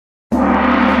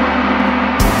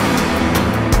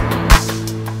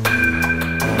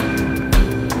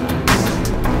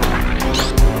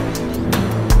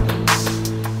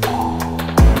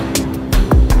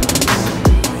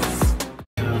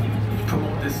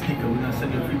sneaker. We're gonna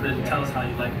send you a free pair. Tell us how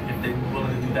you like it. If they're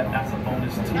willing to do that, that's a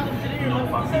bonus too. You know,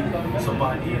 if I meet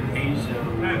somebody in Asia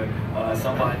or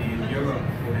somebody in Europe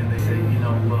and they say, you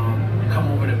know, come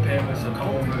over to Paris or come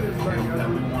over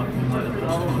and we want to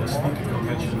host you a sneaker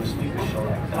convention or sneaker show.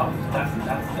 That's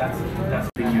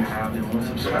the thing you have. They won't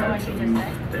subscribe to you.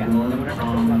 They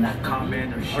won't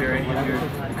comment or share any of your,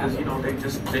 because you know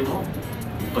they won't.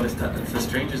 But it's the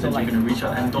strangers that you're going to reach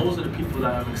out, and those are the people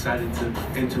that I'm excited to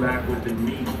interact with and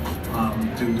meet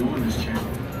through doing this channel.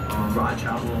 I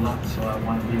travel a lot, so I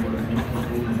want to be able to meet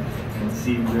people and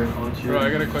see their culture. Bro,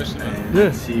 I got a question.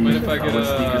 Yeah. Mind if I get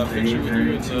a picture with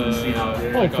you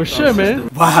in oh, for sure, man.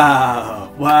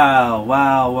 Wow.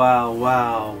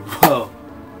 Whoa.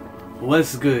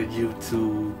 What's good,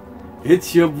 YouTube?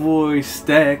 It's your boy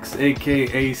Stacks,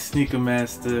 aka Sneaker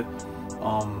Master.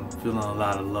 Feeling a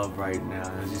lot of love right now,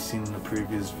 as you seen in the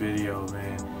previous video,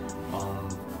 man.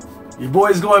 Your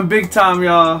boy's going big time,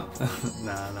 y'all.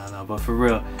 nah, but for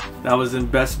real, that was in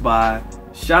Best Buy.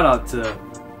 Shout out to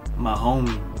my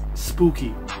homie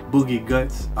Spooky Boogie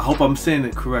Guts. I hope I'm saying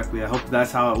it correctly. I hope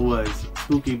that's how it was.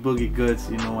 Spooky Boogie Guts.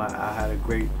 You know, I had a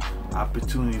great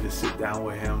opportunity to sit down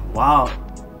with him while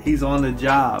he's on the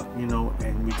job, you know,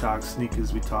 and we talked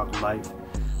sneakers, we talked life,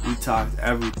 we talked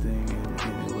everything,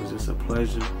 and it was just a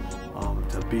pleasure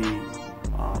to be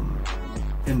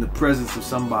in the presence of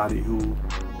somebody who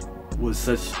was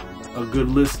such a good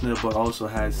listener but also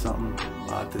had something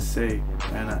to say.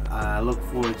 And I look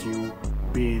forward to you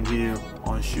being here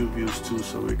on Shoe Views too,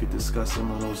 so we could discuss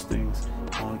some of those things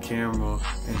on camera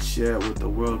and share it with the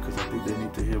world, because I think they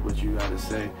need to hear what you got to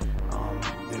say.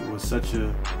 It was such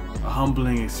a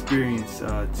humbling experience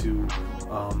to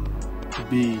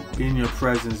be in your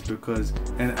presence, because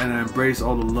and I embrace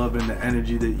all the love and the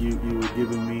energy that you were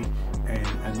giving me,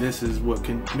 and this is what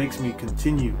makes me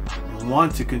continue and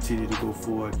want to continue to go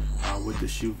forward with the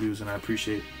Shoe Views. And I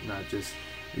appreciate not just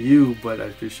you, but I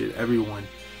appreciate everyone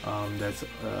that's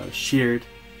shared,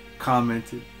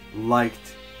 commented,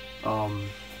 liked.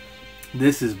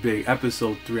 This is big.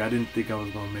 Episode 3. I didn't think I was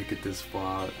gonna make it this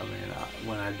far. I mean,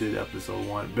 when I did episode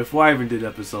 1, before I even did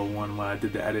episode 1, when I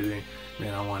did the editing,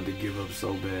 man, I wanted to give up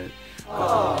so bad,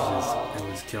 because it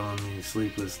was killing me.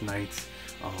 Sleepless nights,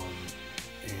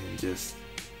 and just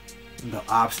the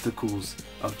obstacles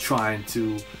of trying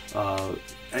to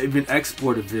even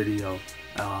export a video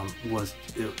was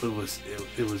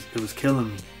killing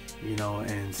me, you know.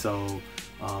 And so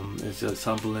it's just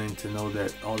humbling to know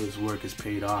that all this work is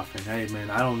paid off. And hey,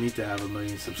 man, I don't need to have 1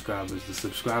 million subscribers. The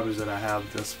subscribers that I have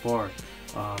thus far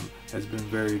has been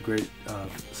very great,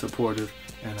 supportive,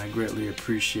 and I greatly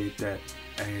appreciate that.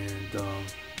 And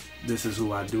this is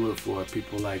who I do it for,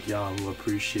 people like y'all who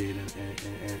appreciate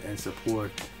and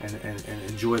support and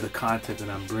enjoy the content that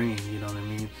I'm bringing, you know what I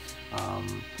mean?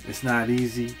 It's not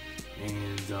easy,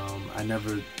 and I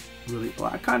never really, well,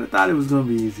 I kind of thought it was going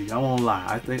to be easy. I won't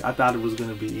lie. I thought it was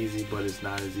going to be easy, but it's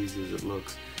not as easy as it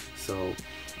looks. So,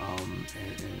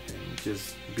 and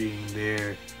just being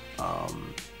there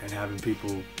and having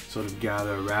people sort of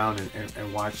gather around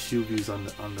and watch Shoe Views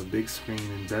on the big screen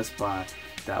in Best Buy,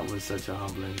 that was such a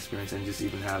humbling experience. And just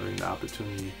even having the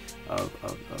opportunity of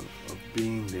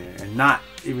being there and not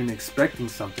even expecting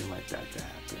something like that to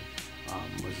happen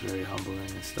was very humbling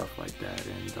and stuff like that.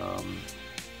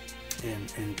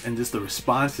 And just the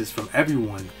responses from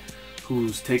everyone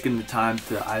who's taken the time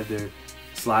to either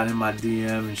slide in my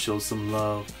DM and show some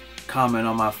love, comment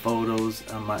on my photos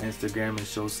on my Instagram and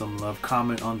show some love,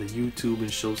 comment on the YouTube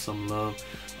and show some love,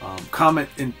 comment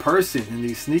in person in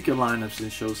these sneaker lineups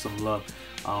and show some love.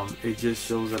 It just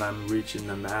shows that I'm reaching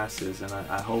the masses, and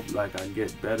I hope like I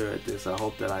get better at this. I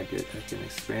hope that I can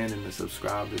expand in the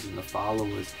subscribers and the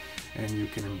followers, and you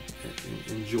can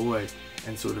enjoy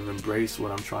and sort of embrace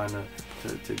what I'm trying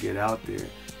to get out there.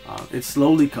 It's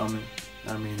slowly coming.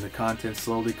 I mean, the content's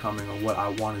slowly coming on what I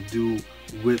want to do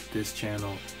with this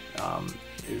channel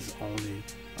is only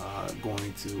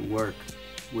going to work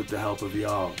with the help of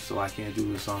y'all. So I can't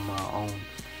do this on my own.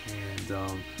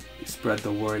 And spread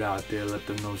the word out there. Let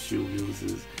them know Shoe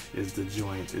Views is the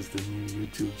joint, is the new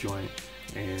YouTube joint.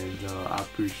 And I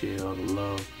appreciate all the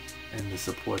love and the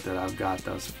support that I've got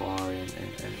thus far,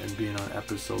 and being on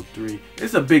episode 3.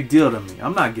 It's a big deal to me.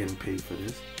 I'm not getting paid for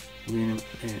this. I mean,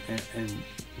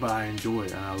 but I enjoy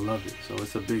it and I love it. So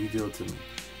it's a big deal to me.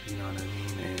 You know what I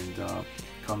mean? And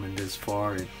coming this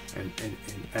far and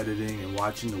editing and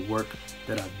watching the work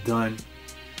that I've done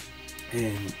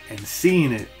and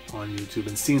seeing it on YouTube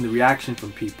and seeing the reaction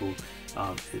from people,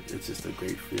 it's just a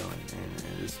great feeling,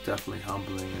 and it's definitely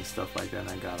humbling and stuff like that. And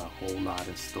I got a whole lot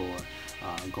in store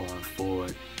going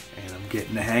forward, and I'm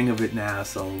getting the hang of it now,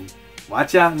 so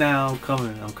watch out now. I'm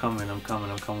coming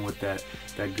with that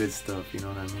good stuff. You know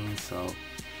what I mean? So,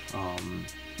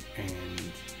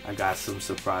 and I got some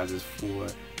surprises for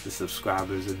the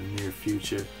subscribers in the near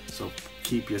future. So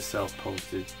keep yourself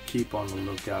posted. Keep on the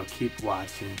lookout. Keep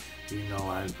watching. You know,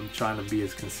 I'm trying to be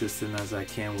as consistent as I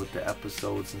can with the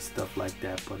episodes and stuff like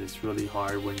that, but it's really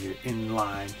hard when you're in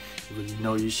line, when you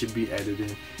know you should be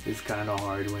editing. It's kind of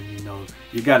hard when you know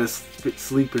you gotta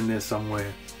sleep in there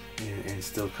somewhere and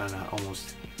still kind of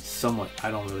almost somewhat. I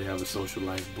don't really have a social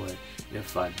life, but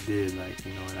if I did, like,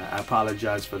 you know, and I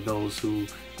apologize for those who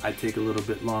I take a little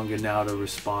bit longer now to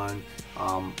respond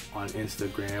on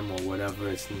Instagram or whatever.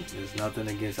 It's nothing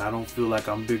against. I don't feel like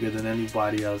I'm bigger than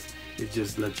anybody else. It's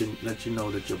just let you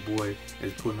know that your boy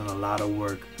is putting in a lot of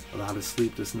work, a lot of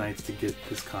sleepless nights to get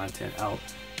this content out,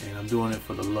 and I'm doing it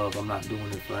for the love. I'm not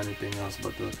doing it for anything else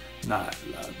but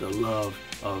the love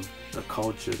of the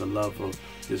culture, the love of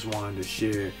just wanting to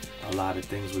share a lot of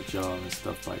things with y'all and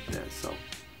stuff like that. So.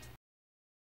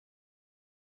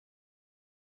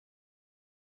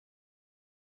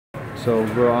 So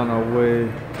we're on our way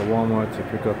to Walmart to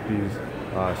pick up these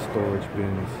storage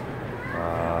bins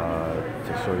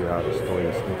to show you how to store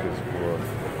your sneakers for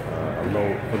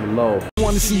the low.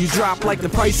 Want to see you drop like the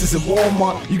prices at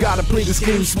Walmart. You gotta play this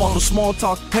game smart, no small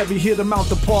talk. Heavy hit them out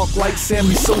the park like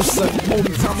Sammy Sosa.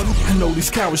 Only time I know these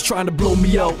cowards trying to blow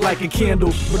me out like a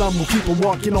candle, but I'm gonna keep on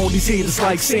walking on these haters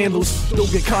like sandals. Don't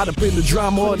get caught up in the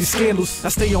drama or these scandals. I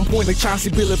stay on point like Chauncey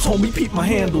Billups, homie, peep my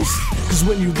handles. Cause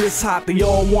when you this hot, they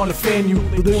all wanna fan you,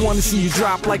 but they wanna see you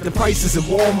drop like the prices at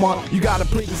Walmart. You gotta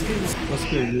play this game. What's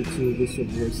good, YouTube? This your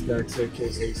boy JStaffz,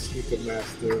 aka Sneaker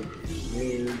Master,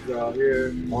 and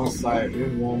here on site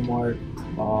in Walmart,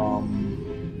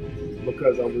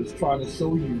 because I was trying to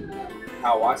show you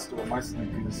how I store my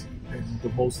sneakers and the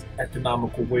most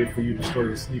economical way for you to store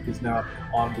your sneakers. Now,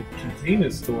 on the container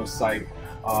store site,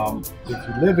 if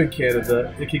you live in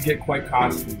Canada, it can get quite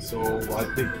costly. So I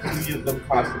think 3 of them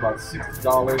cost about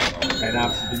 $60, and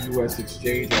after the US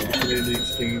exchange or the Canadian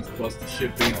exchange plus the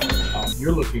shipping,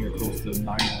 you're looking at close to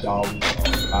 $90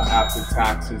 after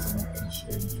taxes and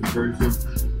conversion.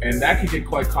 And that can get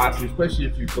quite costly, especially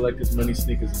if you collect as many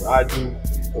sneakers as I do.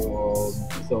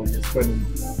 So you're spending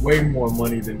way more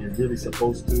money than you're really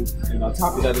supposed to. And on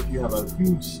top of that, if you have a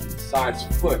huge size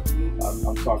foot,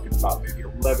 I'm talking about maybe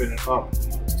 11 and up,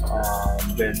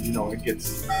 then, you know, it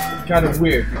gets kind of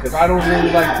weird, because I don't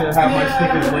really like to have my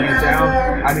sneakers laying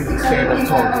down. I need to stand up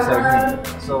tall, just like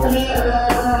me. So this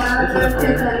is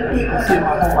where you can see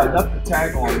my home. I left the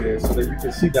tag on there so that you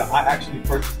can see that I actually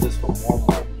purchased this from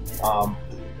Walmart.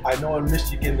 I know in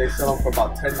Michigan they sell them for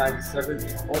about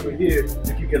 $10.97. Over here,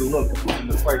 if you get a look,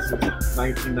 the price is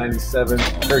 $19.97,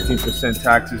 13%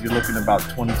 taxes. You're looking at about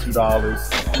 $22.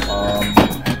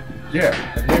 Yeah,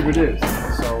 and here it is.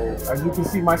 So as you can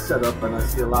see my setup, and I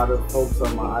see a lot of folks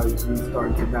on my IG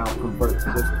starting to now convert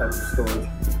to this type of storage.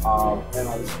 And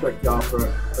I respect y'all for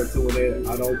doing it.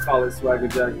 I don't call it swagger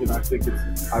jacking. I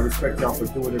respect y'all for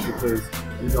doing it because,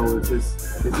 you know, it's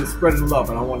just spreading love,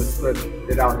 and I want to spread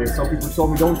it out here. Some people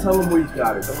told me, don't tell them where you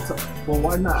got it. Well,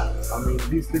 why not? I mean,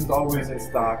 these things are always in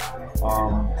stock. I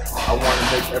want to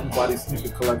make everybody's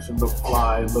sneaker collection look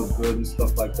fly, look good, and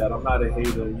stuff like that. I'm not a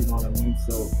hater, you know what I mean?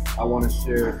 So I want to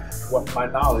share what my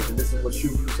knowledge, and this is what Shoe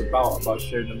is about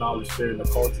sharing the knowledge, sharing the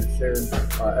culture, sharing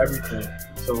everything.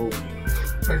 So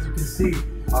as you can see,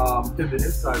 in the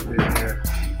inside there,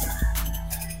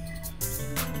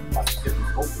 I should get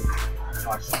this open.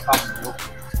 I should probably open.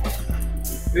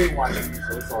 It's big one, so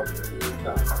it's all good. It's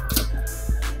not.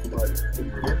 But in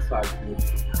the inside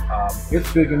here, it's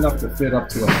big enough to fit up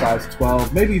to a size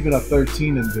 12, maybe even a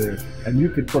 13 in there. And you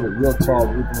can put it real tall,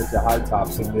 even with your high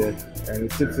tops in there. And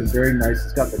it sits in very nice.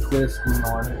 It's got the clear screen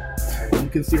on it. And you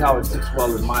can see how it sits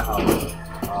well in my house.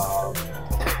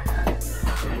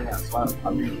 Yeah, so I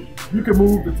mean, you can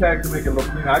move the tag to make it look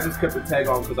clean. I just kept the tag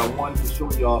on because I wanted to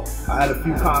show y'all. I had a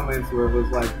few comments where it was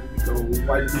like, so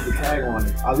why you leave the tag on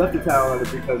it? I left the tag on it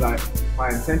because my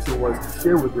intention was to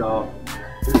share with y'all.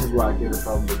 This is where I get it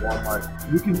from, the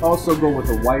Walmart. You can also go with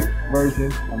a white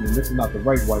version. I mean, this is not the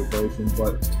right white version,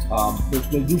 but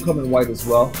they do come in white as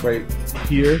well, right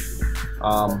here.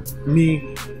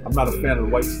 Me, I'm not a fan of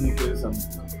white sneakers,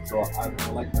 so I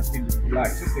don't like my fingers black,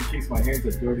 just in case my hands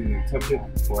are dirty and they touch it,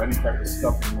 or any type of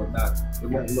stuff and whatnot. It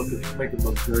won't make it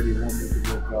look dirty. It won't make it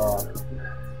look.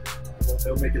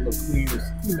 It'll make it look clean.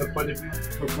 But if you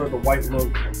prefer the white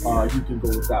look, you can go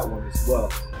with that one as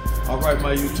well. All right,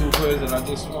 my YouTubers, and I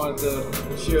just wanted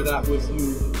to share that with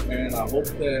you. And I hope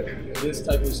that this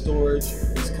type of storage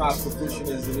is cost efficient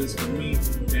as it is for me.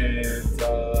 And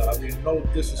I mean, no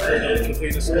disrespect to the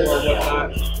container store or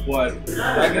whatnot, but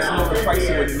I guess a little bit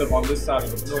pricey when you live on this side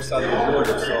of the north side of the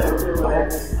border. So I hope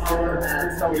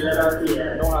this how you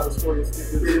guys know how to store your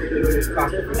sneakers in this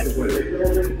cost efficient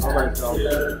way. All right,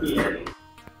 y'all.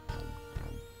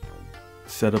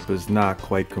 Setup is not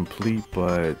quite complete,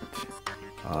 but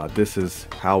this is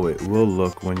how it will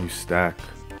look when you stack.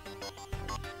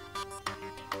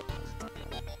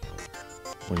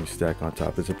 On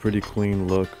top, it's a pretty clean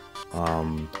look,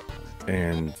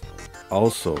 and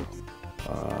also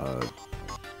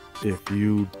if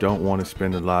you don't want to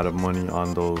spend a lot of money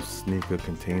on those sneaker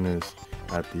containers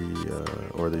at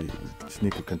the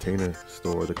sneaker container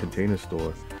store, the container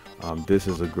store, this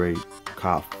is a great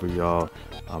cop for y'all.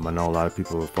 I know a lot of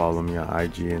people will follow me on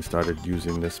IG and started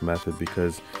using this method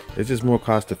because it's just more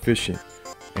cost efficient,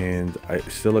 and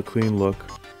it's still a clean look.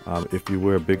 If you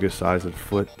wear a bigger size of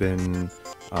foot, then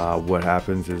what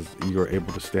happens is you're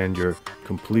able to stand your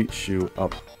complete shoe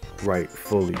upright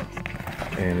fully,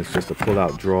 and it's just a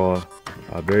pull-out drawer,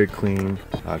 very clean,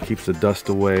 keeps the dust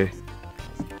away,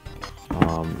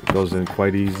 goes in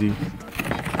quite easy,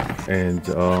 and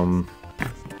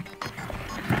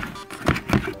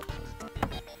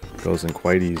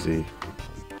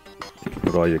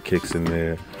put all your kicks in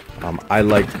there. I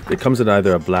like it comes in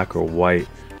either a black or white.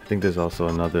 I think there's also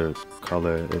another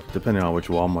color, depending on which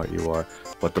Walmart you are,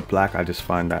 but the black, I just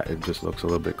find that it just looks a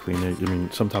little bit cleaner. I mean,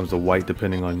 sometimes the white,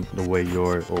 depending on the way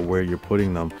where you're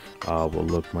putting them, will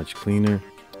look much cleaner.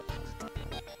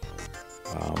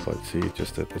 But see,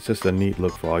 it's just a neat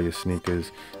look for all your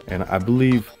sneakers. And I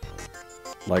believe,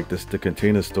 like the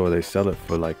container store, they sell it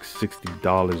for like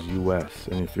 $60 US,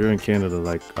 and if you're in Canada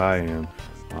like I am,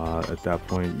 at that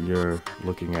point you're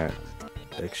looking at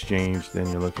exchange, then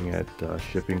you're looking at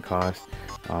shipping costs.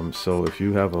 So if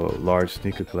you have a large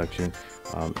sneaker collection,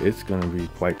 it's going to be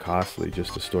quite costly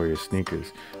just to store your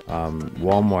sneakers.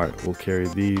 Walmart will carry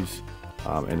these,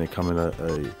 and they come in a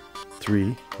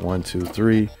 1, 2,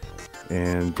 3,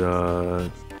 and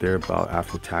they're about,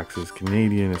 after taxes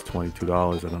Canadian, is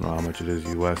 $22. I don't know how much it is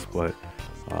US, but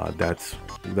that's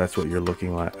what you're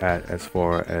looking at as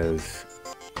far as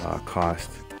cost.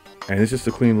 And it's just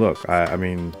a clean look. I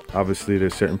mean, obviously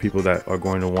there's certain people that are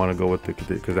going to want to go with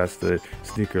because that's the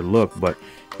sneaker look, but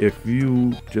if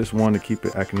you just want to keep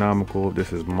it economical,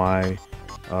 this is my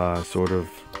sort of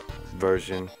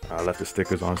version. I left the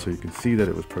stickers on so you can see that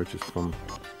it was purchased from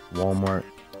Walmart,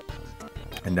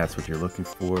 and that's what you're looking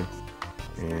for.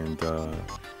 And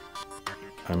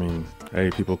I mean, hey,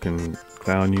 people can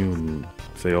clown you and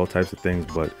say all types of things,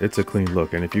 but it's a clean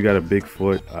look. And if you got a big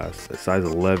foot, size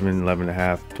 11, 11 and a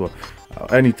half, 12,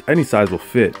 any size will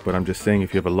fit, but I'm just saying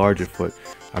if you have a larger foot,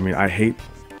 I mean, I hate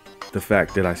the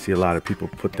fact that I see a lot of people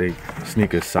put their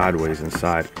sneakers sideways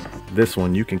inside. This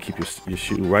one, you can keep your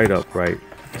shoe right upright,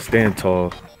 stand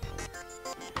tall,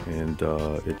 and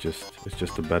it's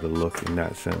just a better look in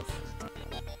that sense.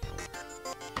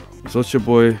 So it's your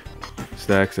boy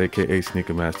JStaffz, aka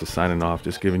Sneaker Master, signing off,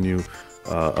 just giving you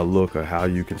a look at how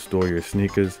you can store your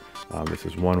sneakers. This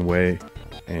is one way,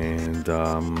 and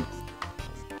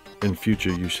in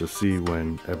future you shall see,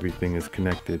 when everything is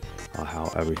connected,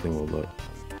 how everything will look.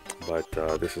 But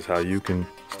this is how you can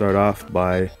start off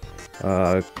by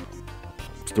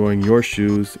storing your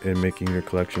shoes and making your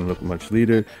collection look much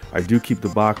neater. I do keep the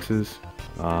boxes,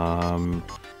 and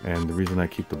the reason I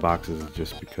keep the boxes is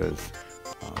just because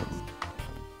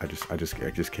I just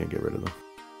can't get rid of them.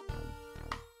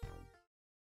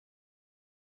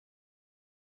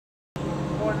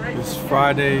 It's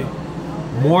Friday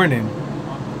morning,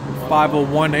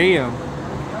 5:01 a.m.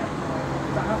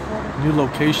 New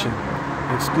location,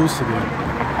 Exclucity.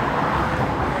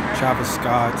 Travis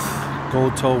Scott's,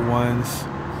 gold toe ones,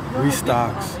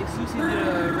 restocks.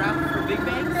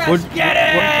 Let's get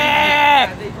it! Yeah,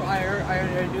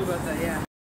 I knew about that, yeah.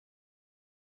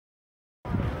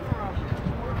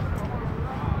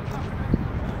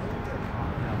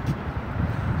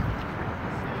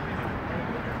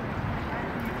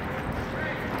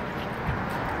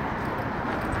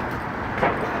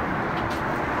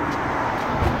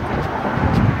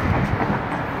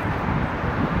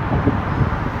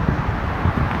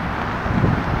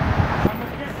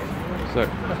 So,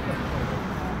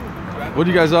 what are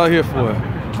you guys out here for?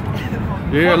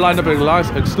 You're here lined up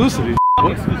at Exclucity.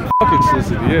 What? Fuck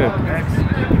Exclucity,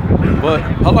 yeah. But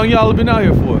how long y'all been out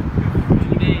here for?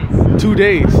 2 days. 2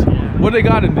 days. What they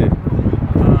got in there?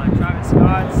 Travis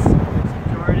Scott's, some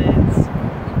Jordans,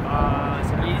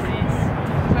 some Yeezys.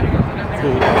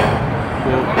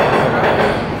 Cool.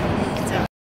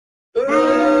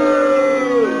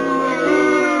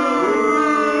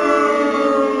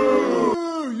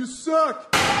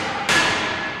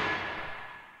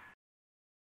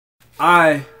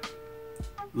 I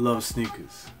love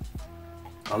sneakers.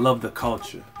 I love the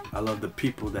culture. I love the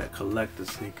people that collect the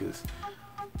sneakers.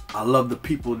 I love the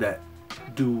people that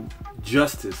do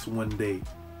justice when they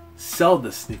sell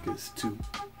the sneakers to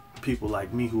people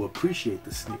like me who appreciate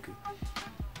the sneaker.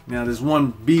 Now there's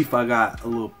one beef I got a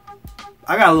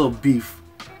little beef.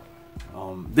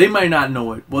 They might not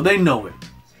know it. Well, they know it,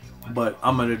 but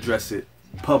I'm gonna address it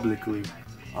publicly.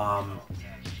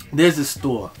 There's a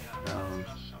store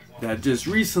that just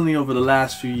recently, over the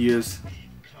last few years,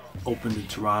 opened in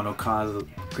Toronto,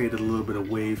 created a little bit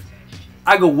of wave.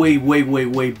 I go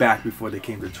way back before they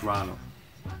came to Toronto.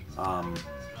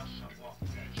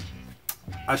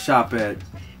 I shop at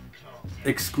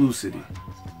Exclucity.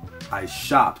 I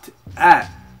shopped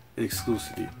at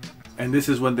Exclucity, and this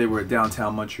is when they were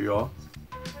downtown Montreal,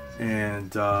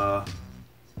 and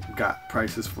got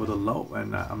prices for the low.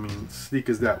 And I mean,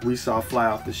 sneakers that we saw fly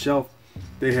off the shelf,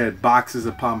 they had boxes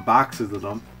upon boxes of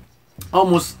them.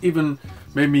 Almost even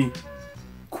made me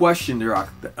question their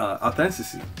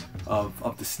authenticity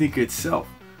of the sneaker itself,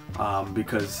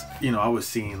 because you know, I was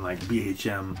seeing like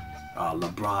BHM,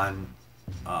 LeBron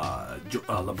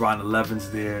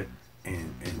 11s there,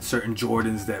 and certain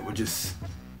Jordans that were just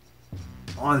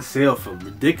on sale for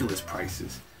ridiculous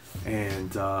prices.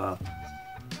 And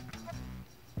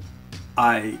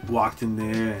I walked in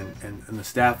there, and the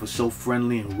staff was so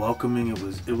friendly and welcoming.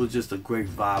 It was just a great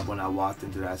vibe when I walked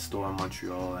into that store in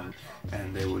Montreal,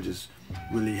 and they were just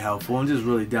really helpful and just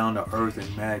really down to earth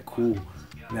and mad cool.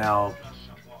 Now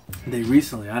they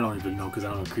recently, I don't even know because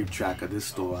I don't keep track of this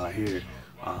store out here,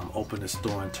 opened a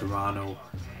store in Toronto.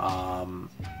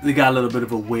 They got a little bit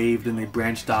of a wave, then they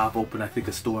branched off, opened I think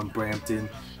a store in Brampton,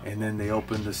 and then they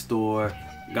opened a store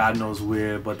God knows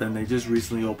where, but then they just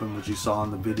recently opened, what you saw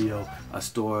in the video, a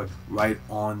store right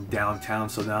on downtown.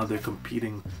 So now they're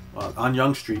competing on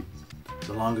Yonge Street,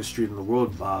 the longest street in the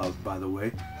world, by the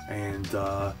way. And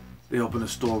they opened a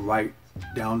store right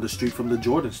down the street from the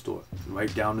Jordan store,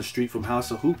 right down the street from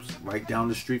House of Hoops, right down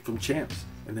the street from Champs.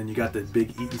 And then you got the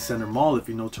big Eaton Center Mall. If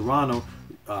you know Toronto,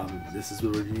 this is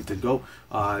where you need to go.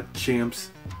 Champs,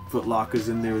 Foot Locker's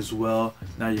in there as well.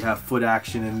 Now you have Foot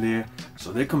Action in there.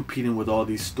 So they're competing with all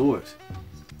these stores.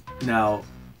 Now,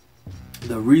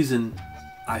 the reason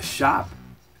I shop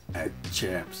at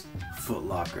Champs, Foot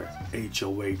Locker,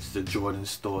 HOH, the Jordan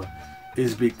store,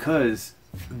 is because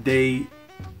they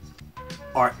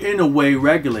are in a way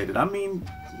regulated. I mean,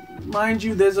 mind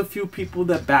you, there's a few people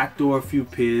that backdoor a few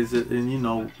pairs and, you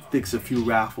know, fix a few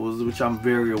raffles, which I'm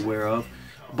very aware of.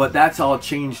 But that's all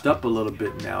changed up a little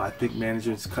bit now. I think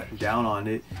management's cutting down on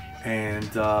it, and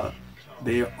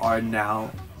they are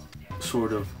now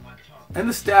sort of, and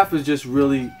the staff is just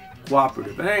really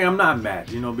cooperative. And hey, I'm not mad,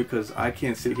 you know, because I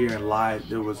can't sit here and lie.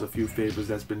 There was a few favors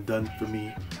that's been done for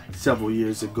me several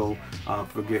years ago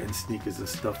for getting sneakers and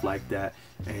stuff like that,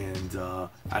 and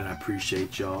I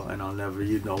appreciate y'all. And I'll never,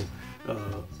 you know,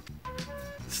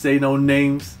 say no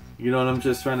names. You know what I'm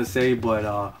just trying to say, but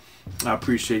I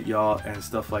appreciate y'all and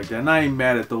stuff like that. And I ain't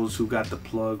mad at those who got the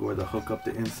plug or the hook up,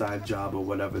 the inside job, or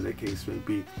whatever the case may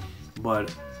be.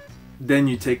 But then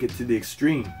you take it to the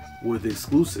extreme with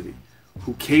Exclucity,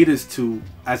 who caters to,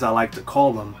 as I like to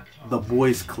call them, the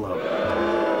boys club.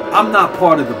 I'm not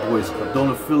part of the boys club.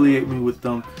 Don't affiliate me with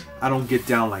them. I don't get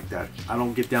down like that. I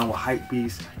don't get down with hype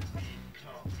beasts.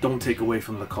 Don't take away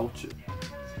from the culture.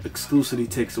 Exclucity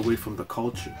takes away from the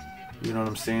culture. You know what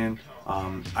I'm saying?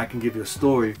 I can give you a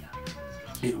story.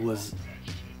 It was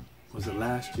it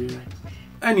last year?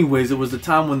 Anyways, it was the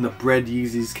time when the Bread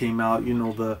Yeezys came out. You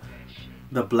know,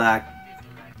 the black.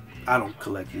 I don't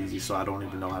collect Yeezys, so I don't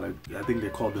even know how to. I think they're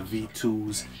called the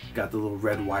V2s. Got the little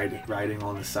red writing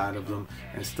on the side of them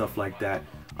and stuff like that.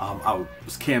 I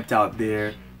was camped out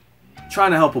there,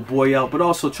 trying to help a boy out, but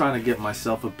also trying to get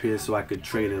myself a pair so I could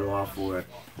trade it off or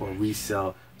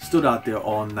resell. Stood out there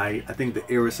all night. I think the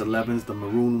Iris 11s, the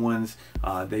maroon ones,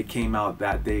 they came out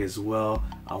that day as well.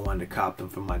 I wanted to cop them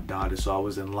for my daughter, so I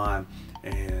was in line.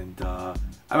 And I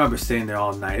remember staying there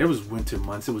all night. It was winter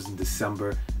months. It was in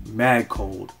December. Mad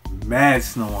cold. Mad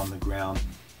snow on the ground.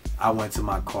 I went to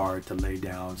my car to lay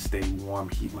down, stay warm,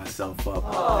 heat myself up,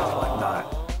 and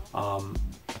whatnot.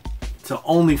 To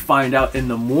only find out in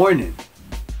the morning.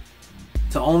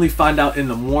 That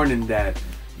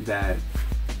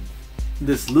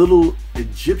this little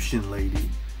Egyptian lady,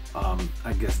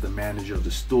 I guess the manager of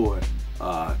the store,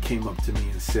 came up to me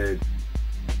and said,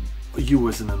 "You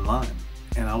wasn't in line."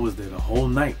 And I was there the whole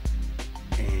night.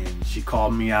 And she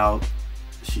called me out,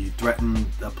 She threatened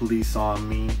the police on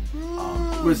me.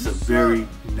 It was a very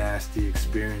nasty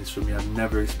experience for me. I've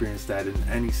never experienced that in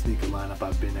any sneaker lineup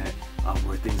I've been at,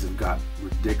 where things have got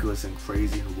ridiculous and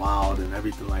crazy and wild and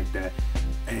everything like that.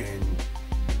 And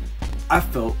I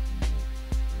felt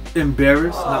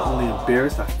embarrassed. Not only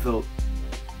embarrassed, I felt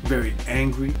very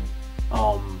angry.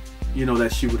 You know,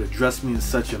 that she would address me in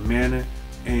such a manner,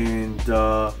 and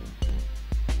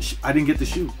I didn't get the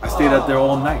shoe. I stayed out there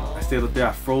all night. I stayed out there.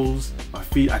 I froze. My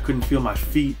feet, I couldn't feel my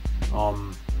feet.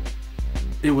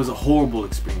 It was a horrible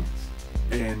experience.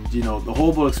 And you know, the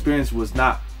horrible experience was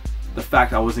not the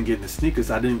fact I wasn't getting the sneakers.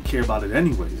 I didn't care about it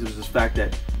anyways. It was the fact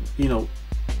that, you know,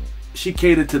 she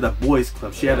catered to the boys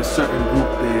club. She had a certain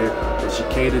group there that she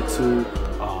catered to.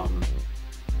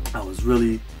 I was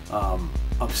really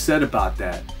upset about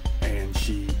that, and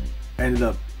she ended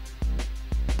up,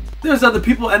 there's other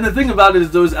people, and the thing about it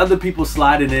is there was other people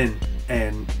sliding in,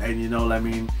 and you know what I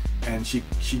mean, and she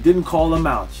didn't call them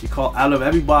out. She called, out of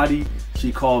everybody,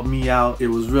 she called me out. It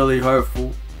was really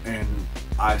hurtful, and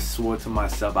I swore to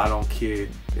myself, I don't care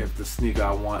if the sneaker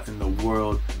I want in the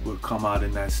world would come out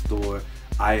in that store.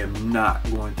 I am not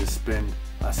going to spend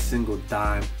a single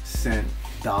dime, cent,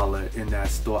 dollar in that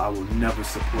store. I will never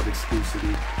support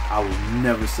Exclucity. I will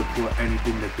never support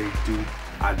anything that they do.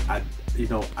 You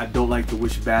know, I don't like to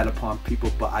wish bad upon people,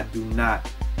 but I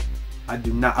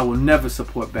will never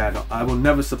support bad. I will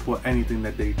never support anything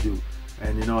that they do.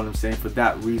 And you know what I'm saying? For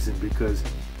that reason, because,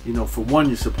 you know, for one,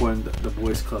 you're supporting the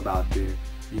boys club out there.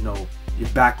 You know, you're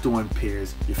backdooring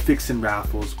pairs, you're fixing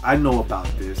raffles. I know about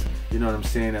this. You know what I'm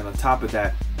saying? And on top of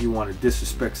that, you want to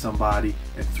disrespect somebody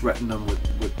and threaten them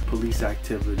with police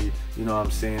activity. You know what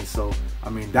I'm saying? So, I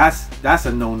mean, that's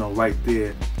a no-no right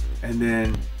there. And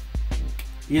then,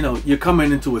 you know, you're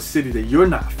coming into a city that you're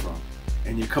not from,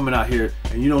 and you're coming out here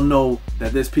and you don't know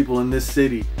that there's people in this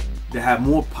city that have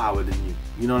more power than you.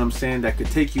 You know what I'm saying? That could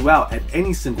take you out at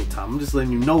any single time. I'm just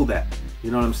letting you know that.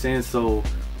 You know what I'm saying? So,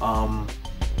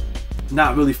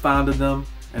 not really fond of them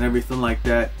and everything like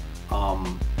that.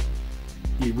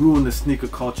 You ruin the sneaker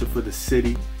culture for the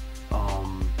city.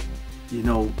 You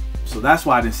know, so that's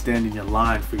why I didn't stand in your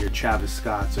line for your Travis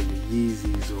Scotts or your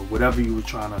Yeezys or whatever you were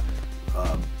trying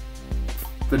to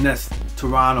finesse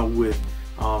Toronto with.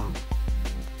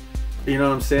 You know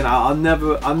what I'm saying? I'll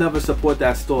never support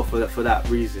that store for that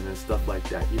reason and stuff like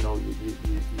that. You know,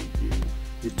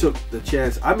 you took the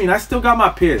chance. I mean, I still got my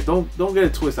pairs. Don't get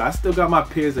it twisted. I still got my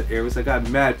pairs of Aries. I got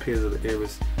mad pairs of the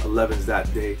Aries 11s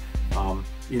that day.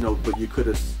 You know, but you could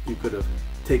have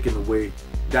taken away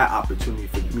that opportunity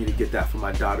for me to get that for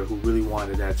my daughter, who really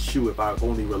wanted that shoe, if I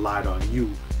only relied on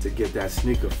you to get that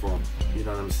sneaker from. You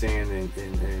know what I'm saying?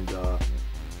 And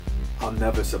I'll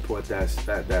never support that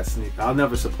sneaker. I'll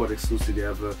never support Exclucity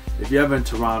ever. If you're ever in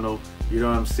Toronto, you know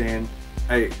what I'm saying?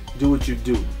 Hey, do what you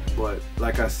do. But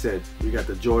like I said, we got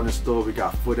the Jordan store, we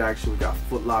got Foot Action, we got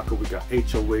Foot Locker, we got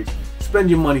HOH. Spend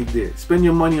your money there. Spend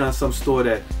your money on some store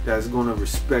that's going to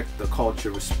respect the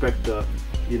culture, respect the,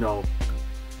 you know,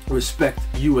 respect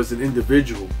you as an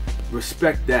individual.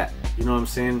 Respect that. You know what I'm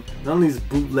saying? None of these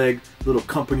bootleg little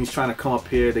companies trying to come up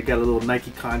here. They got a little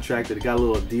Nike contract, they got a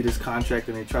little Adidas contract,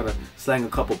 and they try to slang a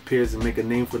couple pairs and make a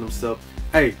name for themselves.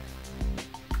 Hey,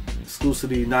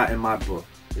 Exclucity not in my book.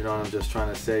 You know what I'm just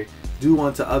trying to say? Do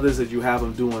unto others as you have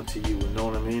them do unto you. You know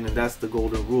what I mean? And that's the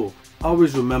golden rule.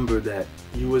 Always remember that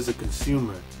you as a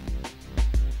consumer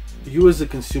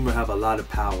have a lot of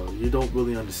power. You don't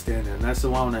really understand it. And that's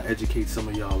what I want to educate some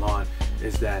of y'all on,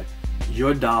 is that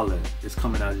your dollar is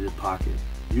coming out of your pocket.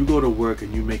 You go to work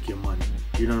and you make your money.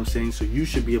 You know what I'm saying? So you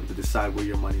should be able to decide where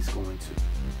your money's going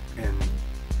to. And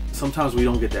sometimes we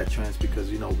don't get that chance because,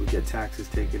 you know, we get taxes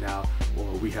taken out, or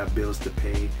we have bills to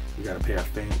pay. You got to pay our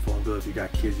phone bill. If you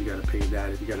got kids, you got to pay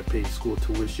that. If you got to pay school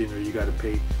tuition, or you got to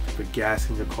pay for gas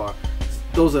in your car,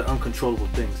 those are uncontrollable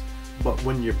things. But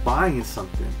when you're buying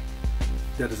something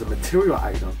that is a material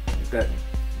item that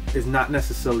is not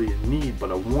necessarily a need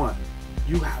but a want,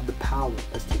 you have the power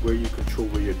as to where you control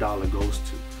where your dollar goes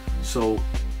to. So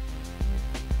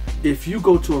if you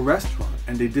go to a restaurant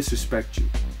and they disrespect you,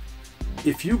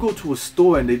 if you go to a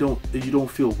store and you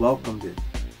don't feel welcomed in,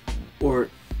 or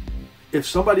if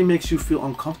somebody makes you feel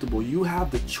uncomfortable, you have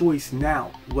the choice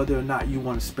now whether or not you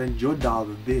want to spend your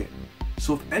dollar there.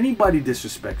 So if anybody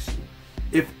disrespects you,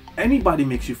 if anybody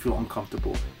makes you feel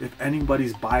uncomfortable, if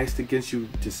anybody's biased against you,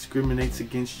 discriminates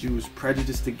against you, is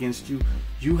prejudiced against you,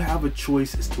 you have a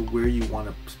choice as to where you want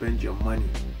to spend your money.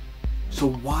 So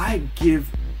why give,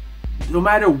 no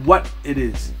matter what it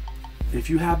is, if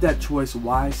you have that choice,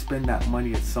 why spend that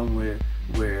money at somewhere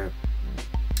where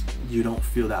you don't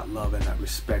feel that love and that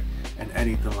respect and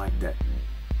anything like that?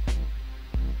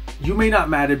 You may not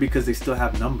matter because they still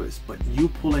have numbers, but you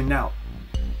pulling out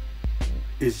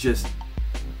is just,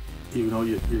 you know,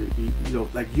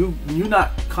 you're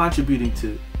not contributing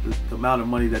to the amount of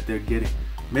money that they're getting.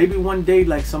 Maybe one day,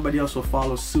 like, somebody else will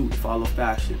follow suit, follow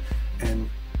fashion, and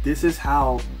this is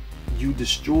how you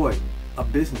destroy a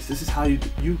business. This is how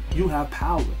you have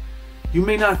power. You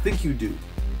may not think you do,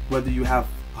 whether you have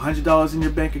 $100 in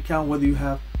your bank account, whether you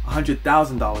have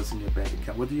 $100,000 in your bank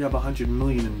account, whether you have 100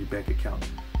 million in your bank account.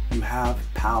 You have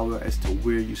power as to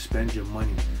where you spend your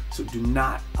money. So do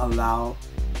not allow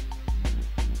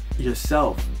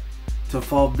yourself to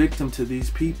fall victim to these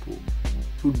people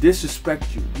who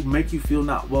disrespect you, who make you feel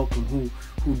not welcome,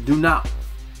 who do not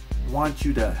want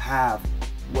you to have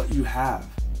what you have.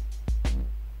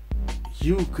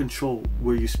 You control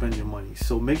where you spend your money.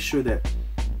 So make sure that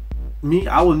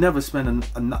I will never spend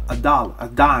a dollar, a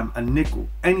dime, a nickel,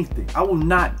 anything. I will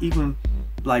not even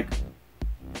like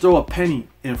throw a penny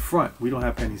in front. We don't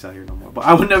have pennies out here no more. But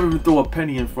I would never even throw a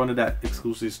penny in front of that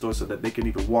Exclucity store so that they can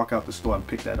even walk out the store and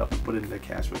pick that up and put it in their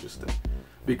cash register.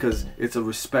 Because it's a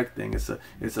respect thing. It's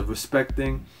a respect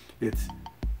thing. It's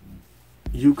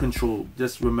you control.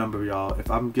 Just remember, y'all, if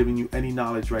I'm giving you any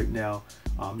knowledge right now,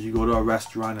 you go to a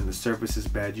restaurant and the service is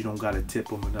bad, you don't gotta tip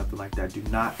them or nothing like that. Do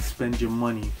not spend your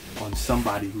money on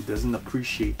somebody who doesn't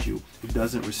appreciate you, who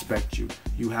doesn't respect you.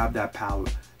 You have that power.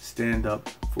 Stand up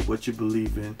for what you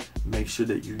believe in. Make sure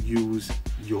that you use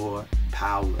your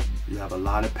power. You have a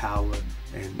lot of power,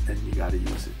 and you gotta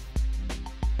use it.